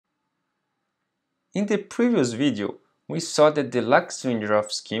In the previous video, we saw that the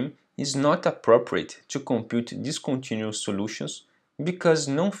Lax-Vanderhoff scheme is not appropriate to compute discontinuous solutions because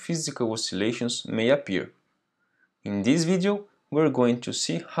non-physical oscillations may appear. In this video, we're going to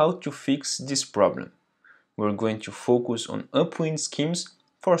see how to fix this problem. We're going to focus on upwind schemes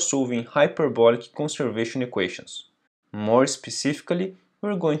for solving hyperbolic conservation equations. More specifically,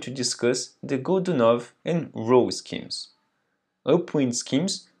 we're going to discuss the Godunov and Rowe schemes. Upwind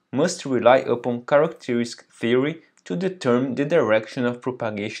schemes must rely upon characteristic theory to determine the direction of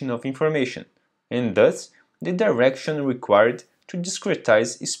propagation of information, and thus the direction required to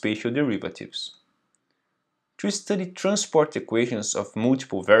discretize spatial derivatives. To study transport equations of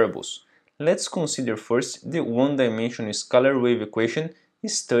multiple variables, let's consider first the one-dimensional scalar wave equation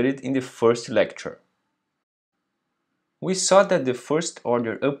studied in the first lecture. We saw that the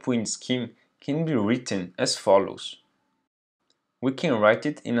first-order upwind scheme can be written as follows. We can write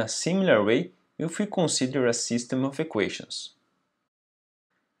it in a similar way if we consider a system of equations.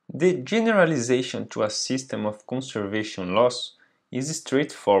 The generalization to a system of conservation laws is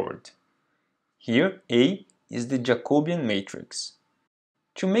straightforward. Here, A is the Jacobian matrix.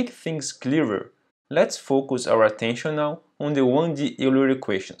 To make things clearer, let's focus our attention now on the 1D Euler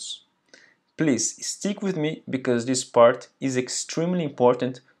equations. Please stick with me because this part is extremely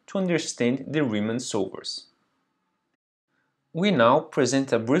important to understand the Riemann solvers. We now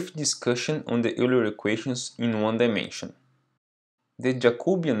present a brief discussion on the Euler equations in one dimension. The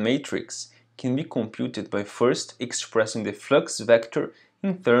Jacobian matrix can be computed by first expressing the flux vector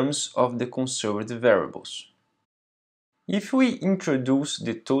in terms of the conserved variables. If we introduce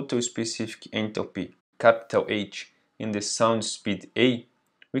the total specific enthalpy, capital H, and the sound speed A,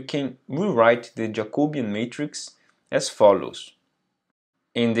 we can rewrite the Jacobian matrix as follows,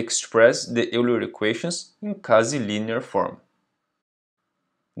 and express the Euler equations in quasi-linear form.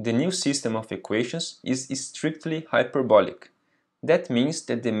 The new system of equations is strictly hyperbolic. That means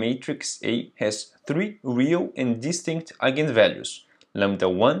that the matrix A has three real and distinct eigenvalues, lambda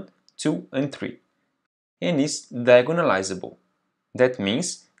 1, 2, and 3, and is diagonalizable. That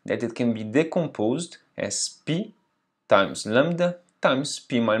means that it can be decomposed as P times lambda times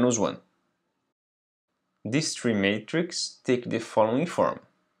P minus 1. These three matrices take the following form.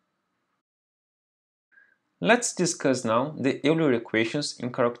 Let's discuss now the Euler equations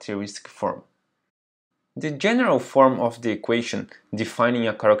in characteristic form. The general form of the equation defining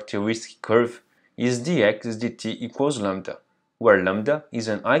a characteristic curve is dx dt equals lambda, where lambda is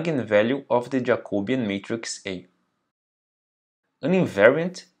an eigenvalue of the Jacobian matrix A. An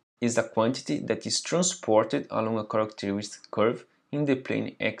invariant is a quantity that is transported along a characteristic curve in the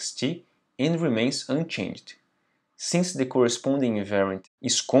plane xt and remains unchanged. Since the corresponding invariant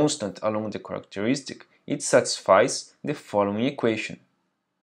is constant along the characteristic, it satisfies the following equation.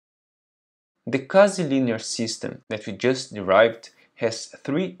 The quasi-linear system that we just derived has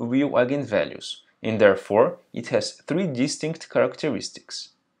three real eigenvalues, and therefore it has three distinct characteristics.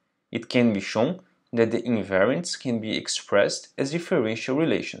 It can be shown that the invariants can be expressed as differential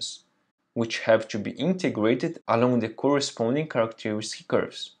relations, which have to be integrated along the corresponding characteristic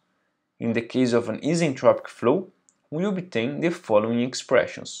curves. In the case of an isentropic flow, we obtain the following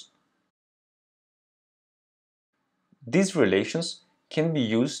expressions. These relations can be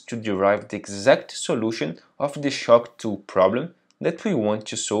used to derive the exact solution of the shock 2 problem that we want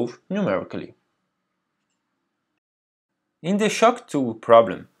to solve numerically. In the shock 2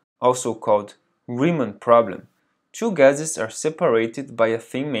 problem, also called Riemann problem, two gases are separated by a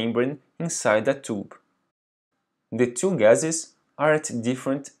thin membrane inside a tube. The two gases are at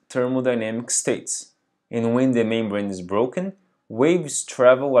different thermodynamic states, and when the membrane is broken, waves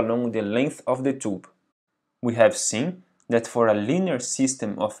travel along the length of the tube. We have seen that for a linear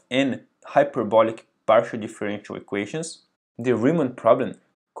system of n hyperbolic partial differential equations, the Riemann problem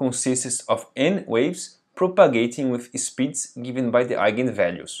consists of n waves propagating with speeds given by the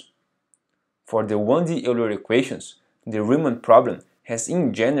eigenvalues. For the 1D Euler equations, the Riemann problem has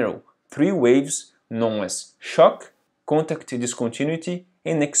in general three waves known as shock, contact discontinuity,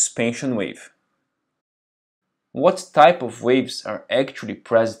 and expansion wave. What type of waves are actually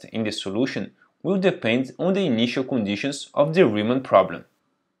present in the solution will depend on the initial conditions of the Riemann problem.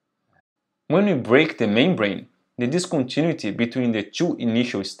 When we break the membrane, the discontinuity between the two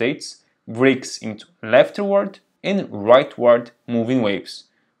initial states breaks into leftward and rightward moving waves,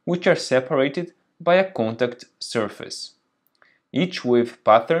 which are separated by a contact surface. Each wave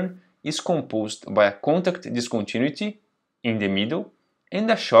pattern is composed by a contact discontinuity in the middle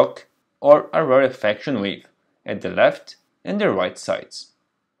and a shock or a rarefaction wave at the left and the right sides.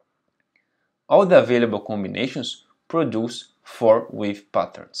 All the available combinations produce four wave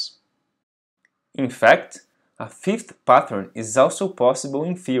patterns. In fact, a fifth pattern is also possible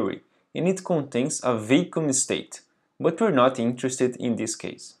in theory, and it contains a vacuum state, but we're not interested in this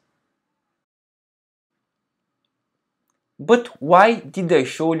case. But why did I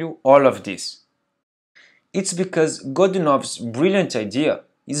show you all of this? It's because Godunov's brilliant idea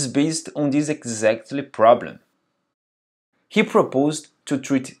is based on this exactly problem. He proposed to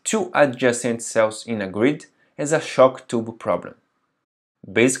treat two adjacent cells in a grid as a shock tube problem.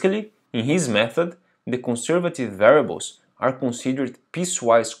 Basically, in his method, the conservative variables are considered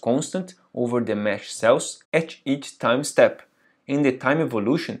piecewise constant over the mesh cells at each time step, and the time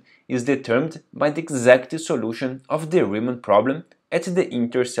evolution is determined by the exact solution of the Riemann problem at the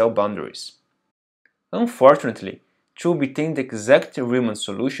intercell boundaries. Unfortunately, to obtain the exact Riemann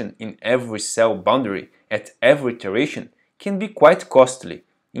solution in every cell boundary at every iteration can be quite costly,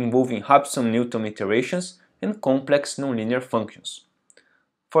 involving Hobson-Newton iterations and complex nonlinear functions.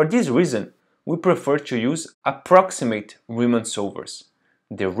 For this reason, we prefer to use approximate Riemann solvers.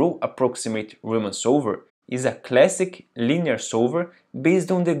 The rho approximate Riemann solver is a classic linear solver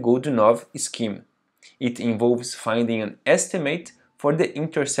based on the Godunov scheme. It involves finding an estimate for the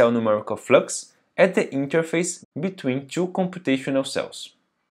intercell numerical flux at the interface between two computational cells.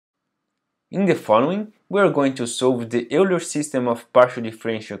 In the following, we are going to solve the Euler system of partial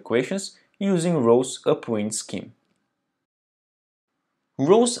differential equations using Rho's upwind scheme.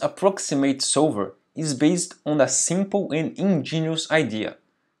 Rho's approximate solver is based on a simple and ingenious idea.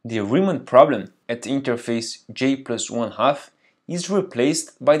 The Riemann problem at interface j plus 1/2 is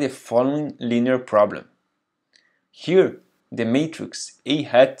replaced by the following linear problem. Here, the matrix A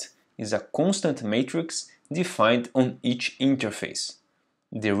hat is a constant matrix defined on each interface.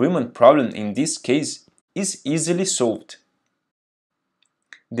 The Riemann problem in this case is easily solved.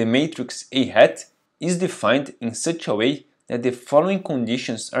 The matrix A hat is defined in such a way that the following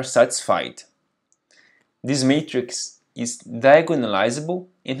conditions are satisfied. This matrix is diagonalizable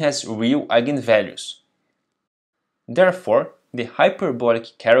and has real eigenvalues. Therefore, the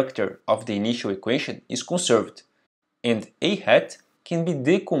hyperbolic character of the initial equation is conserved, and A hat can be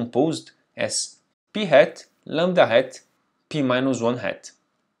decomposed as p hat lambda hat p minus 1 hat.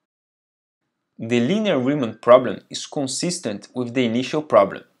 The linear Riemann problem is consistent with the initial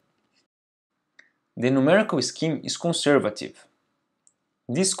problem. The numerical scheme is conservative.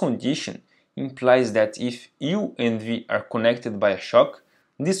 This condition implies that if U and V are connected by a shock,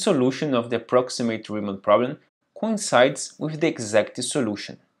 the solution of the approximate Riemann problem coincides with the exact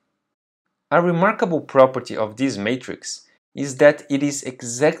solution. A remarkable property of this matrix is that it is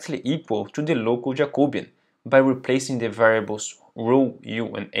exactly equal to the local Jacobian by replacing the variables ρ,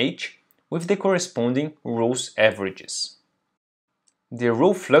 U, and H with the corresponding Rho's averages. The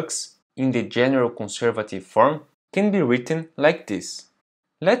Rho flux in the general conservative form can be written like this.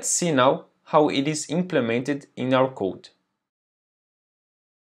 Let's see now how it is implemented in our code.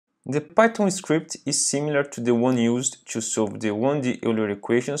 The Python script is similar to the one used to solve the 1D Euler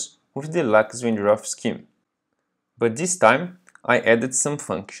equations with the Lax-Vindroff scheme, but this time I added some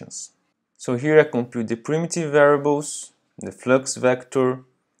functions. So here I compute the primitive variables, the flux vector,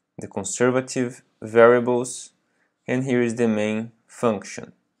 the conservative variables, and here is the main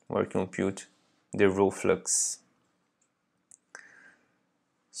function where I compute the Rho flux.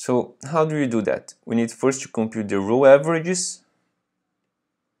 So how do we do that? We need first to compute the Rho averages.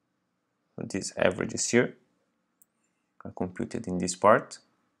 These averages here are computed in this part.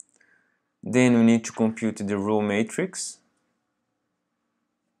 Then we need to compute the Rho matrix.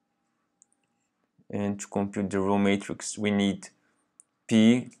 And to compute the Rho matrix, we need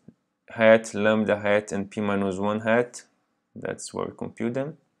p hat, lambda hat, and p minus 1 hat. That's where we compute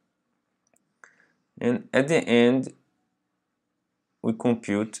them. And at the end, we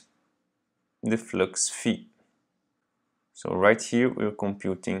compute the flux phi. So right here, we're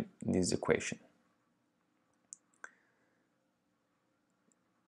computing this equation.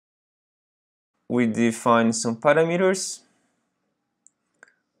 We define some parameters.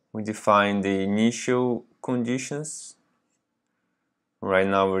 We define the initial conditions. Right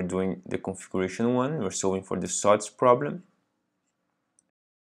now we're doing the configuration one. We're solving for the SOTS problem.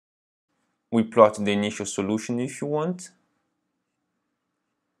 We plot the initial solution if you want.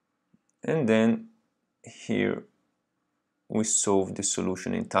 And then here we solve the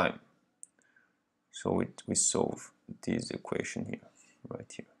solution in time. So we solve this equation here, right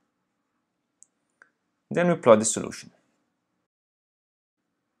here. Then we plot the solution.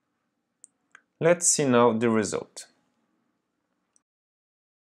 Let's see now the result.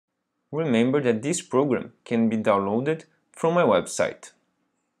 Remember that this program can be downloaded from my website.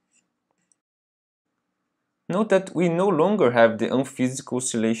 Note that we no longer have the unphysical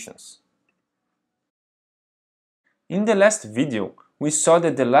oscillations. In the last video, we saw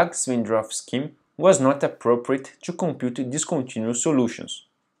that the Lax-Weintraub scheme was not appropriate to compute discontinuous solutions.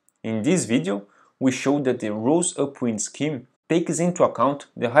 In this video, we showed that the Rose-Upwind scheme takes into account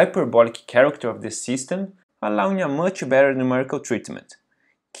the hyperbolic character of the system, allowing a much better numerical treatment.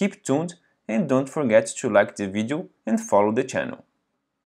 Keep tuned and don't forget to like the video and follow the channel.